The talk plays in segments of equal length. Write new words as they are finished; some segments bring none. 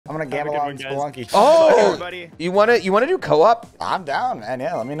want to gamble on Spelunky. Oh, everybody. you want to do co-op? I'm down, man.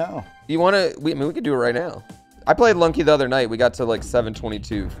 Yeah, let me know. You want to? I mean, we could do it right now. I played Lunky the other night. We got to like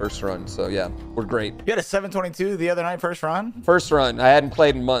 722 first run. So yeah, we're great. You had a 722 the other night, first run? First run. I hadn't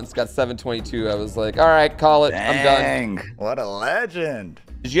played in months. Got 722. I was like, all right, call it. I'm done. Dang, what a legend.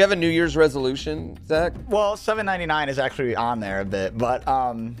 Did you have a New Year's resolution, Zach? Well, 799 is actually on there a bit, but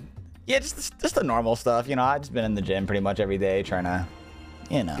yeah, just the normal stuff. You know, I've just been in the gym pretty much every day trying to,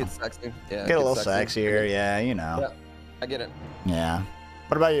 you know, Get sexy. Yeah. get a little sexier. Yeah, you know. Yeah, I get it. Yeah.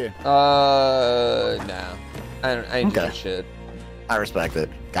 What about you? Nah. I ain't doing Okay. shit. I respect it.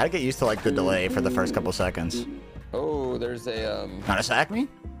 Gotta get used to like the delay for the first couple seconds. Oh, there's a Wanna sack me?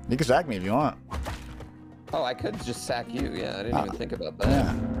 You can sack me if you want. Oh, I could just sack you. Yeah, I didn't even think about that.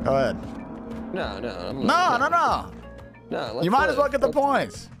 Yeah. Go ahead. No. No. You might as well get the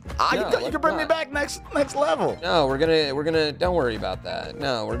points. You can bring me back next level. No, we're gonna. Don't worry about that.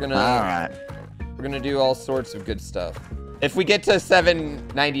 No, we're gonna. All right. We're gonna do all sorts of good stuff. If we get to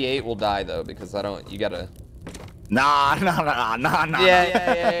 798, we'll die though because I don't. You gotta. Nah.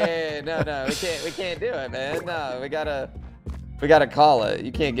 Yeah. No. We can't do it, man. No, we gotta call it.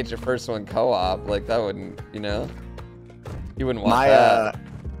 You can't get your first one co-op. Like that wouldn't. You know. You wouldn't want that.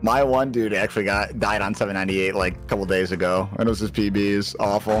 My one dude actually died on 798 like a couple days ago. And it was his PB. Is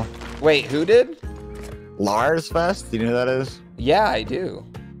awful. Wait, who did? Lars Fest. Do you know who that is? Yeah, I do.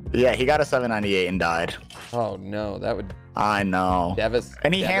 Yeah, he got a 798 and died. Oh no, that would. I know.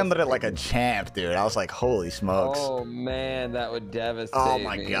 And he handled it like a champ, dude. I was like, holy smokes. Oh man, that would devastate Oh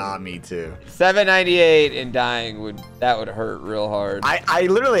my me. god, me too. 798 and dying would hurt real hard. I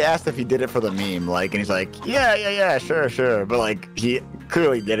literally asked if he did it for the meme, like, and he's like, yeah, sure. But like, he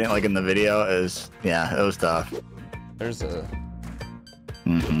clearly didn't, like in the video. It was tough. There's a.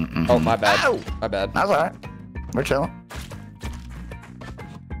 Oh my bad. Ow! My bad. That's alright. We're chilling.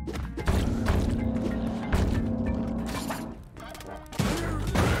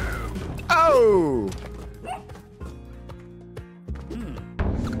 Oh!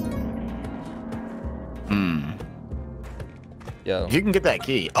 Yo. You can get that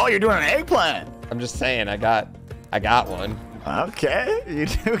key. Oh, you're doing an eggplant. I'm just saying, I got one. Okay, you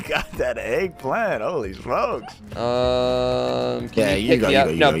do got that eggplant. Holy smokes. Can you pick me up?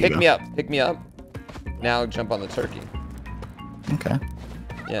 No, pick me up. Pick me up. Now jump on the turkey. Okay.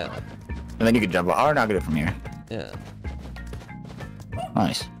 Yeah. And then you can jump. Or not get it from here. Yeah.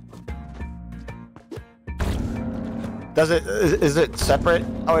 Nice. Is it separate?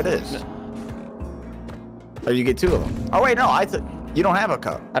 Oh, it is. No. Oh, you get two of them. Oh wait, no, you don't have a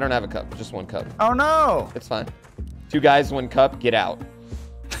cup. I don't have a cup. Just one cup. Oh no. It's fine. 2 guys, 1 cup. Get out.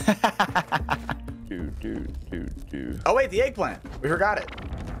 Do. Oh wait, the eggplant. We forgot it.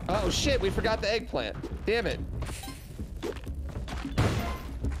 Oh shit, we forgot the eggplant. Damn it.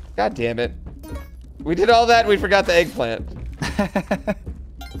 God damn it. We did all that and we forgot the eggplant.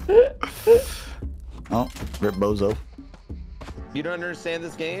 Oh, rip bozo. You don't understand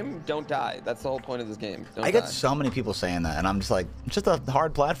this game? Don't die. That's the whole point of this game. Don't I get die. so many people saying that, and I'm just like, it's just a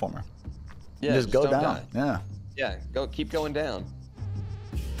hard platformer. Yeah, just go don't down. die. Yeah. Yeah, keep going down.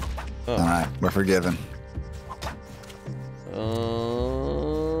 Oh. All right, we're forgiven.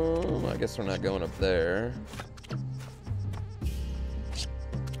 I guess we're not going up there.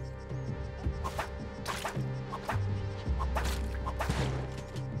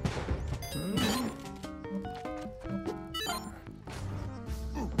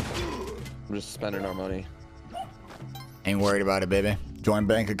 I'm just spending our money. Ain't worried about it, baby. Join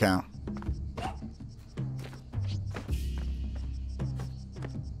bank account.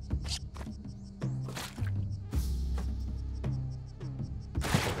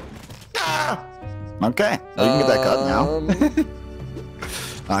 Ah! Okay. Oh, you can get that cup now.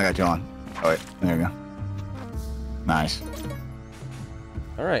 Oh, I got you on. Oh, wait. There you go. Nice.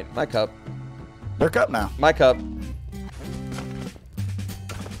 All right, my cup. Their cup now. My cup.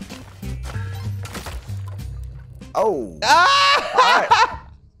 Oh. Ah! All right.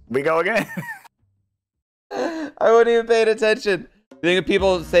 We go again. I wasn't even paying attention. You think if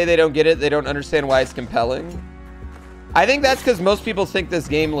people say they don't get it, they don't understand why it's compelling? I think that's because most people think this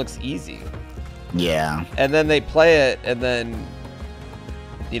game looks easy. Yeah. And then they play it, and then,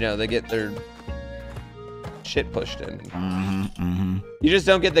 you know, they get their shit pushed in. You just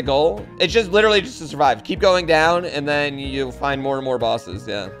don't get the goal. It's just literally just to survive. Keep going down, and then you'll find more and more bosses,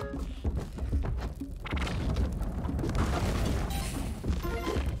 yeah.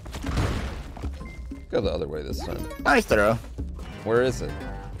 Go the other way this time. Nice throw. Where is it?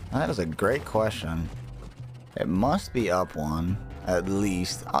 That is a great question. It must be up one, at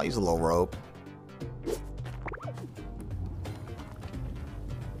least. I'll use a little rope.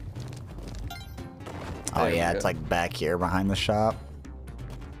 Oh yeah, it's like back here behind the shop.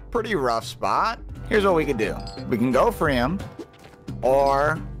 Pretty rough spot. Here's what we could do. We can go free him,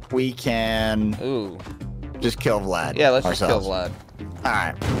 or we can just kill Vlad. Yeah, let's ourselves. just kill Vlad. All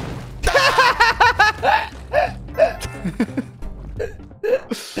right.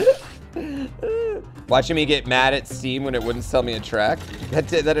 Watching me get mad at Steam when it wouldn't sell me a track.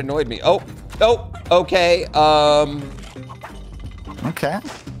 That annoyed me. Oh, okay. Okay.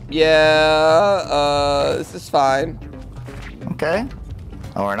 Yeah, this is fine. Okay.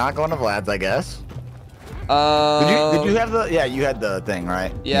 Oh, we're not going to Vlad's, I guess. Did you have the? Yeah, you had the thing,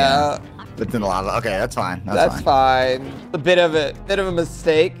 right? Yeah. It's in the lava. Okay, that's fine. That's fine. A bit of a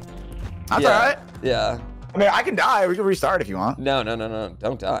mistake. That's all right. Yeah. I mean, I can die. We can restart if you want. No.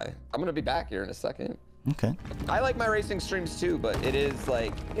 Don't die. I'm gonna be back here in a second. Okay. I like my racing streams too, but it is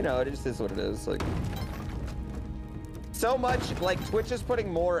like, you know, it just is what it is. Like, so much, like, Twitch is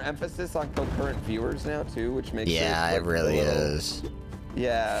putting more emphasis on concurrent viewers now too, which makes it really is.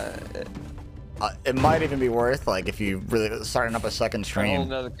 Yeah. It might even be worth, like, if you really starting up a second stream. A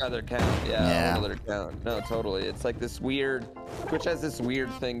whole other account. Yeah, a whole other account. No, totally. It's like this weird, Twitch has this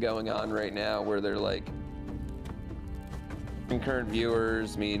weird thing going on right now where they're like, concurrent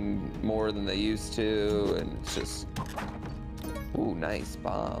viewers mean more than they used to, and it's just, ooh, nice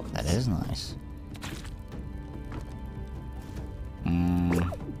bomb. That is nice.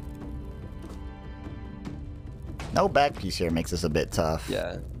 No back piece here makes this a bit tough.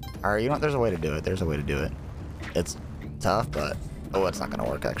 Yeah. All right, you know what? There's a way to do it. There's a way to do it. It's tough, but oh, it's not gonna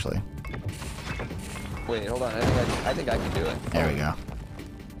work actually. Wait, hold on. I think I can do it. There we go.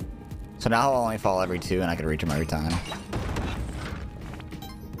 So now I'll only fall every 2, and I can reach him every time.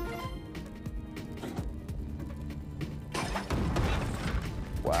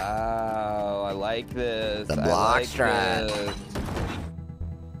 Wow, I like this. The block strat. This.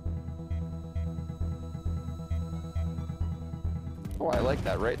 Oh, I like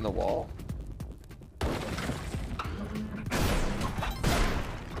that, right in the wall.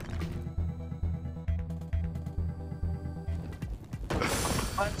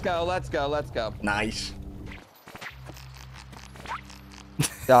 Let's go. Nice.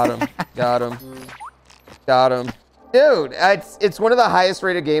 Got him. Dude, it's one of the highest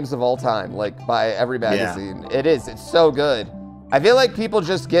rated games of all time, like by every magazine. Yeah. It is. It's so good. I feel like people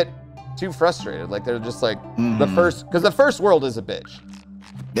just get too frustrated. Like they're just like because the first world is a bitch.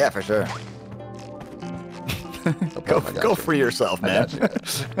 Yeah, for sure. Go free yourself, man.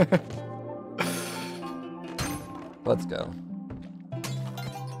 Let's go.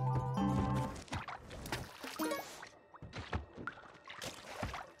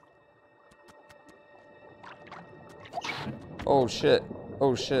 Oh shit.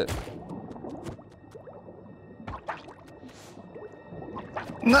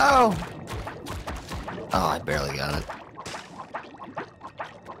 No! Oh, I barely got it.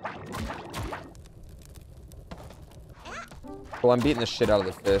 Oh, I'm beating the shit out of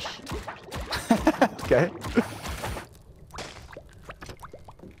the fish. Okay.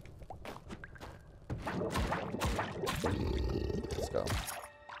 Let's go.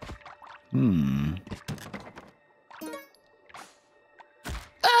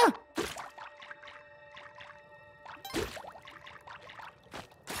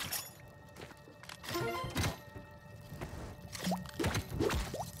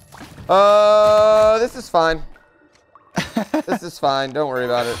 This is fine. This is fine. Don't worry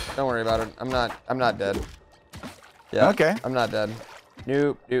about it. I'm not dead. Yeah. Okay. I'm not dead.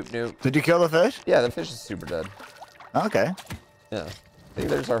 Nope. Did you kill the fish? Yeah, the fish is super dead. Okay. Yeah. I think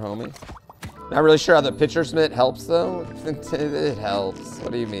there's our homie. Not really sure how the pitcher mitt helps though. It helps.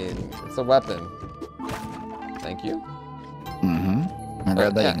 What do you mean? It's a weapon. Thank you. I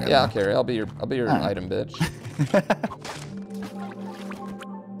grabbed that. Yeah, I'll carry. I'll be your item, bitch.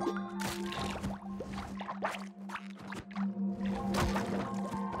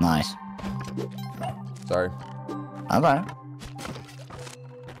 Nice. Sorry. Okay.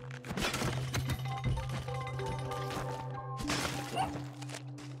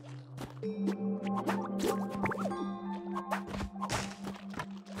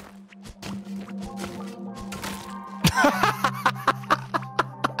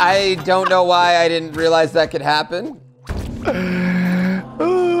 I don't know why I didn't realize that could happen.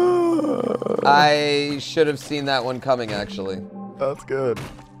 I should have seen that one coming, actually. That's good.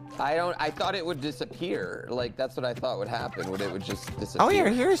 I thought it would disappear. Like, that's what I thought would happen, it would just disappear. Oh, yeah,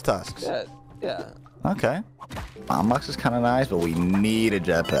 here's Tusks. Yeah. Okay. Bomb box is kind of nice, but we need a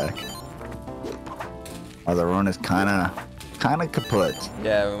jetpack. Or the run is kind of kaput.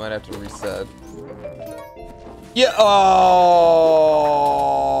 Yeah, we might have to reset. Yeah. Oh.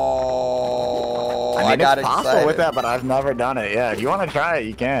 I got it's possible excited. with that, but I've never done it. Yeah, if you want to try it,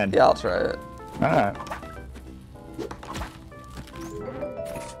 you can. Yeah, I'll try it. All right.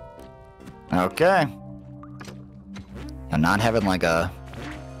 Okay. And not having like a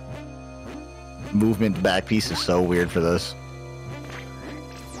movement back piece is so weird for this.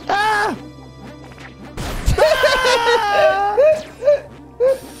 Ah!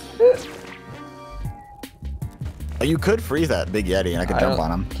 Oh, you could freeze that big Yeti and I could jump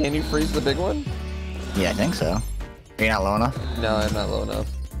on him. Can you freeze the big one? Yeah, I think so. You're not low enough? No, I'm not low enough.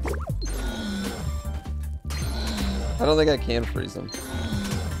 I don't think I can freeze him.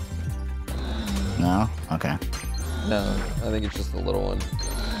 No? Okay. No, I think it's just the little one.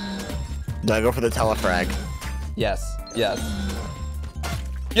 Do I go for the telefrag? Yes, yes.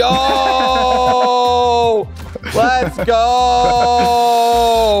 Yo! Let's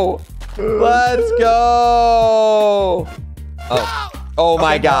go! Let's go! Oh, oh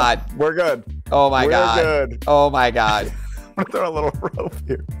my God! We're good. Oh my God! We're good. Oh my God! I'm gonna throw a little rope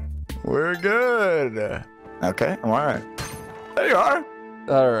here. We're good. Okay, I'm all right. There you are.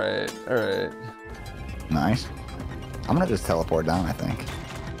 All right, all right. Nice. I'm gonna just teleport down, I think.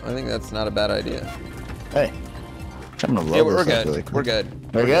 I think that's not a bad idea. Hey, I'm gonna load Yeah, we're this up good. really quick. We're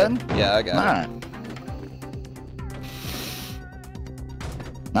good. We're good? Yeah, I got All it. right.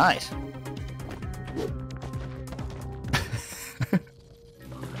 Nice.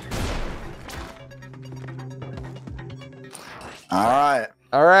 All right.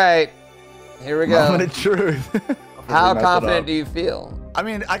 All right. Here we go. Moment of truth. How confident do you feel? I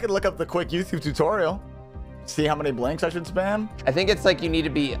mean, I could look up the quick YouTube tutorial. See how many blinks I should spam. I think it's like you need to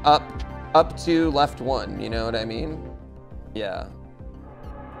be up to left one. You know what I mean? Yeah.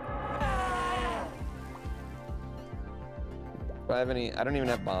 Do I have any? I don't even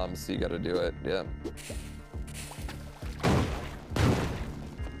have bombs, so you got to do it. Yeah.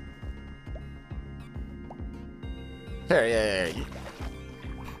 Here, yeah.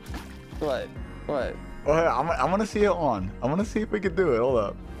 What? What? Oh, yeah, I want to see it on. I want to see if we can do it. Hold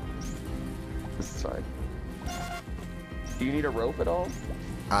up. This is fine. Do you need a rope at all?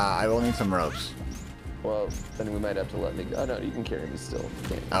 I will need some ropes. Well, then we might have to let me go. Oh, no, you can carry me still.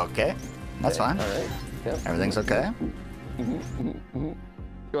 Okay, that's fine. All right. Yep. Everything's okay.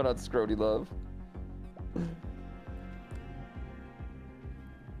 Going out, Scrody love.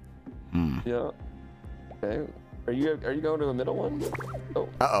 Yeah. Okay. Are you going to a middle one? Oh.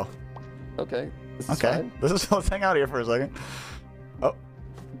 Uh-oh. Okay. This is Okay. fine. Let's hang out here for a second. Oh.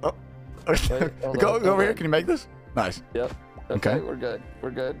 Okay. Wait, hold go on, over here. on. Can you make this? Nice. Yep. Okay. We're good. We're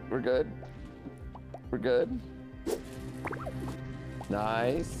good. We're good. We're good.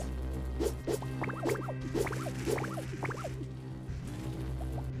 Nice.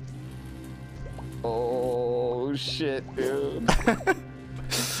 Oh shit, dude.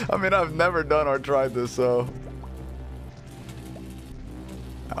 I mean, I've never done or tried this, so.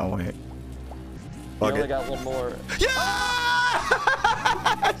 Oh wait. You Fuck only it. got one more. Yeah!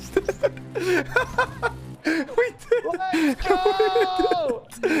 We did. Let's go!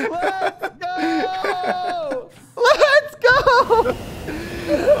 Let's go! Let's go!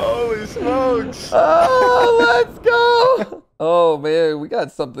 Holy smokes! Oh, let's go! Oh man, we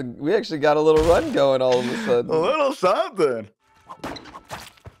got something. We actually got a little run going all of a sudden. A little something.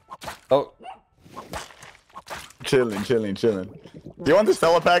 Oh, Chilling. Do you want this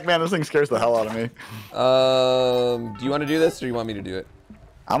telepack, man? This thing scares the hell out of me. do you want to do this or you want me to do it?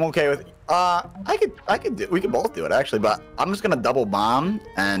 I'm okay with. We could both do it actually, but I'm just gonna double bomb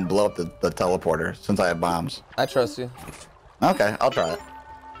and blow up the teleporter since I have bombs. I trust you. Okay, I'll try it.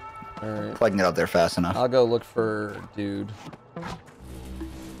 All right. If I can get up there fast enough. I'll go look for dude.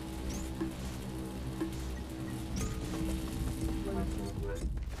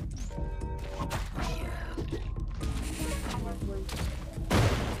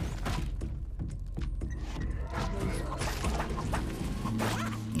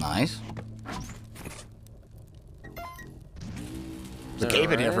 Nice. There's a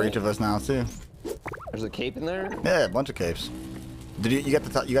cape in here for each of us now too. There's a cape in there? Yeah, a bunch of capes. Did you got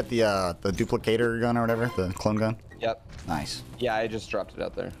the duplicator gun or whatever, the clone gun? Yep. Nice. Yeah, I just dropped it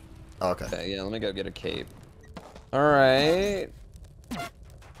out there. Oh, okay. Okay, yeah, let me go get a cape. All right.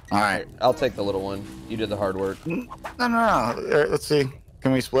 All right. I'll take the little one. You did the hard work. No. Here, let's see.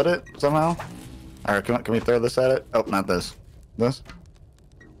 Can we split it somehow? All right. Can we throw this at it? Oh, not this. This.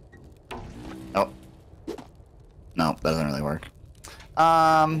 Oh. No, that doesn't really work.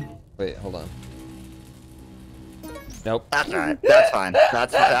 Wait, hold on. Nope. That's all right. That's fine.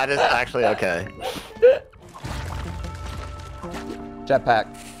 That is actually okay. Jetpack.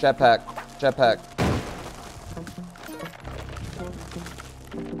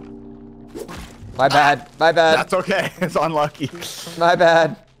 My bad. My bad. That's okay. It's unlucky. My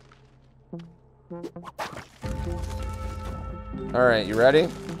bad. All right, you ready?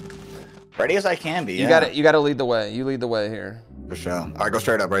 Ready as I can be. You got it. You got to lead the way. You lead the way here. For sure. All right, go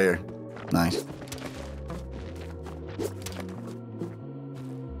straight up right here. Nice.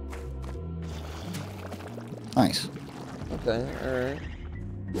 Nice. Okay. All right.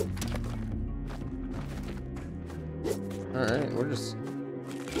 All right. We're just.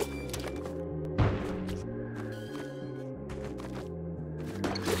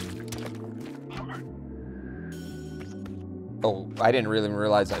 Oh, I didn't really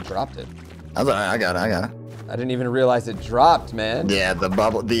realize I dropped it. That's all right. I got it. I got it. I didn't even realize it dropped, man. Yeah, the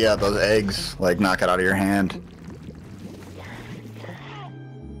bubble, those eggs, like knock it out of your hand.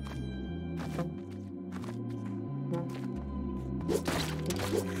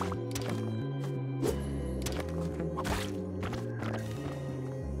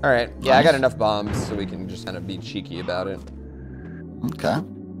 All right. Yeah, I got enough bombs so we can just kind of be cheeky about it. Okay.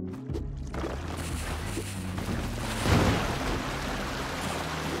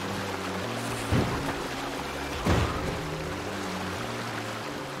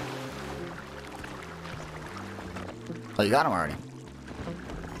 Oh, you got him already.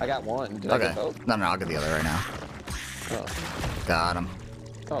 I got one. Did I get both? No, I'll get the other right now. Oh. Got him.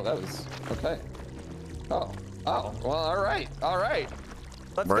 Oh, that was okay. Oh. Oh. Well, all right. All right.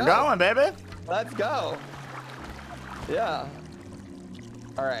 We're going, baby. Let's go. Yeah.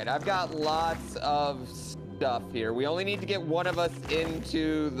 All right. I've got lots of stuff here. We only need to get one of us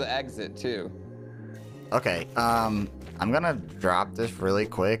into the exit too. Okay. I'm gonna drop this really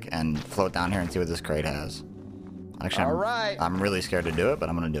quick and float down here and see what this crate has. Actually, I'm really scared to do it, but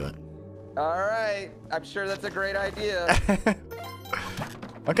I'm gonna do it. All right. I'm sure that's a great idea.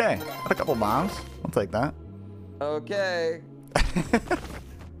 Okay. Got a couple bombs. I'll take that. Okay.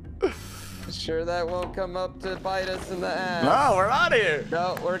 Sure that won't come up to bite us in the ass. No, we're out of here.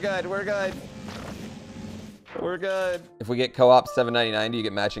 No, we're good. We're good. We're good. If we get co-op $7.99, do you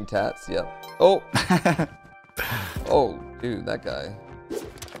get matching tats? Yep. Oh. Oh, dude, that guy.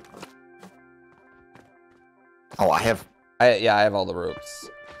 Oh, I have. Yeah, I have all the ropes.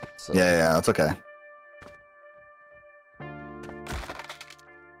 So. Yeah, that's okay.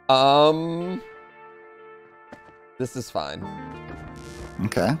 This is fine.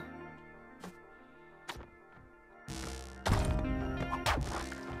 Okay.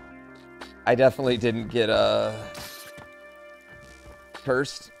 I definitely didn't get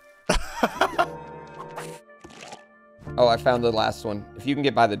cursed. Oh, I found the last one. If you can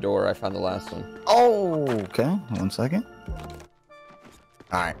get by the door, I found the last one. Oh, okay. 1 second.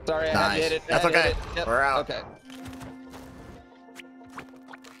 All right. Sorry, I nice. hit it. That's okay. Yep. We're out. Okay.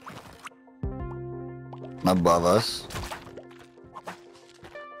 Above us.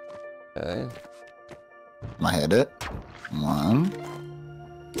 Okay. I hit it. 1.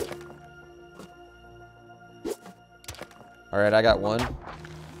 All right, I got one.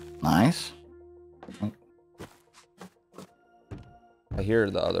 Nice. I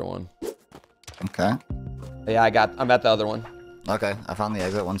hear the other one. Okay. Yeah, I'm at the other one. Okay, I found the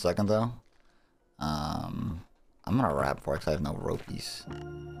exit. 1 second though. I'm gonna wrap for it because I have no ropies.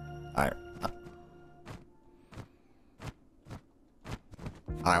 All right.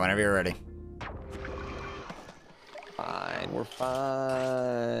 All right, whenever you're ready. Fine, we're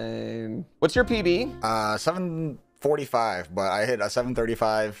fine. What's your PB? 7:45, but I hit a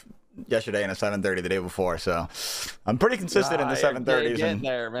 7:35 yesterday and a 7:30 the day before, so I'm pretty consistent in the 7:30s. You're getting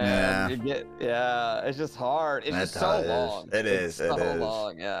there, man. Yeah, it's just hard. It's just so long. It is. So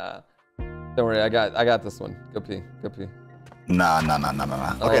long, yeah. Don't worry, I got this one. Go pee. No.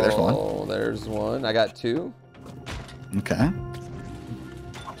 Okay, there's one. Oh, there's one. I got 2. Okay.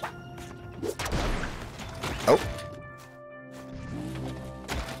 Oh.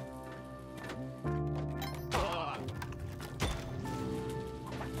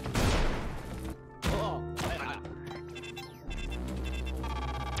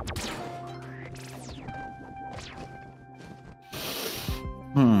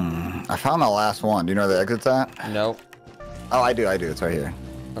 I found the last one. Do you know where the exit's at? Nope. Oh, I do. It's right here.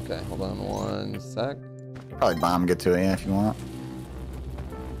 Okay, hold on 1 sec. Probably bomb get to it, yeah, if you want.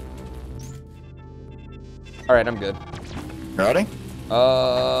 All right, I'm good. You ready?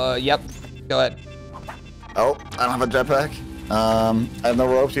 Yep. Go ahead. Oh, I don't have a jetpack. I have no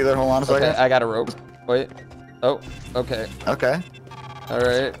ropes either. Hold on a second. Okay, I got a rope. Wait. Oh, okay. Okay. All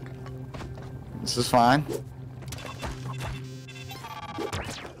right. This is fine.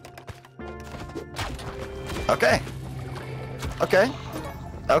 Okay.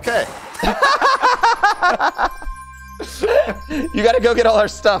 You gotta go get all our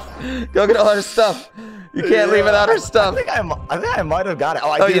stuff. Go get all our stuff. You can't leave without our stuff. I think I might have got it.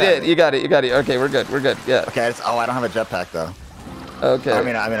 Oh, you did. You got it. You got it. Okay, we're good. We're good. Yeah. Okay. I don't have a jetpack though. Okay. I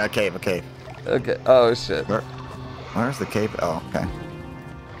mean a cave. Okay. Oh shit. Where's the cave? Oh, okay.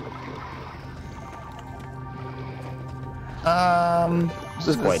 This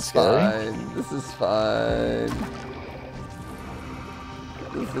is quite scary. This is fine.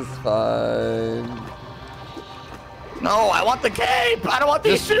 This is fine. No, I want the cape. I don't want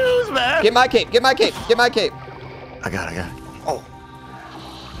these shoes, man. Get my cape. Get my cape. Get my cape. I got it. Oh.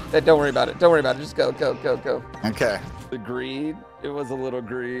 Hey, don't worry about it. Don't worry about it. Just go. Okay. The greed. It was a little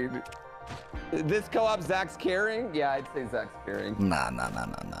greed. This co-op Zach's carrying? Yeah, I'd say Zach's carrying. Nah.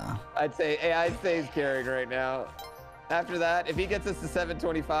 I'd say he's carrying right now. After that, if he gets us to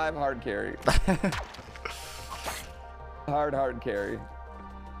 725, hard carry. hard carry.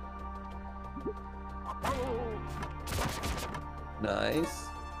 Nice.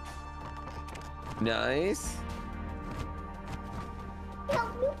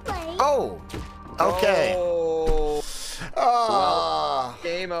 Oh. Okay. Oh. Well,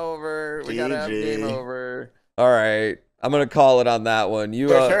 game over. We gotta have game over. All right. I'm gonna call it on that one. You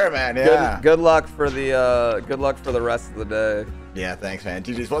for sure, man. Yeah. Good luck for the rest of the day. Yeah, thanks, man.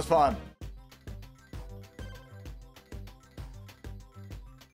 GG's was fun.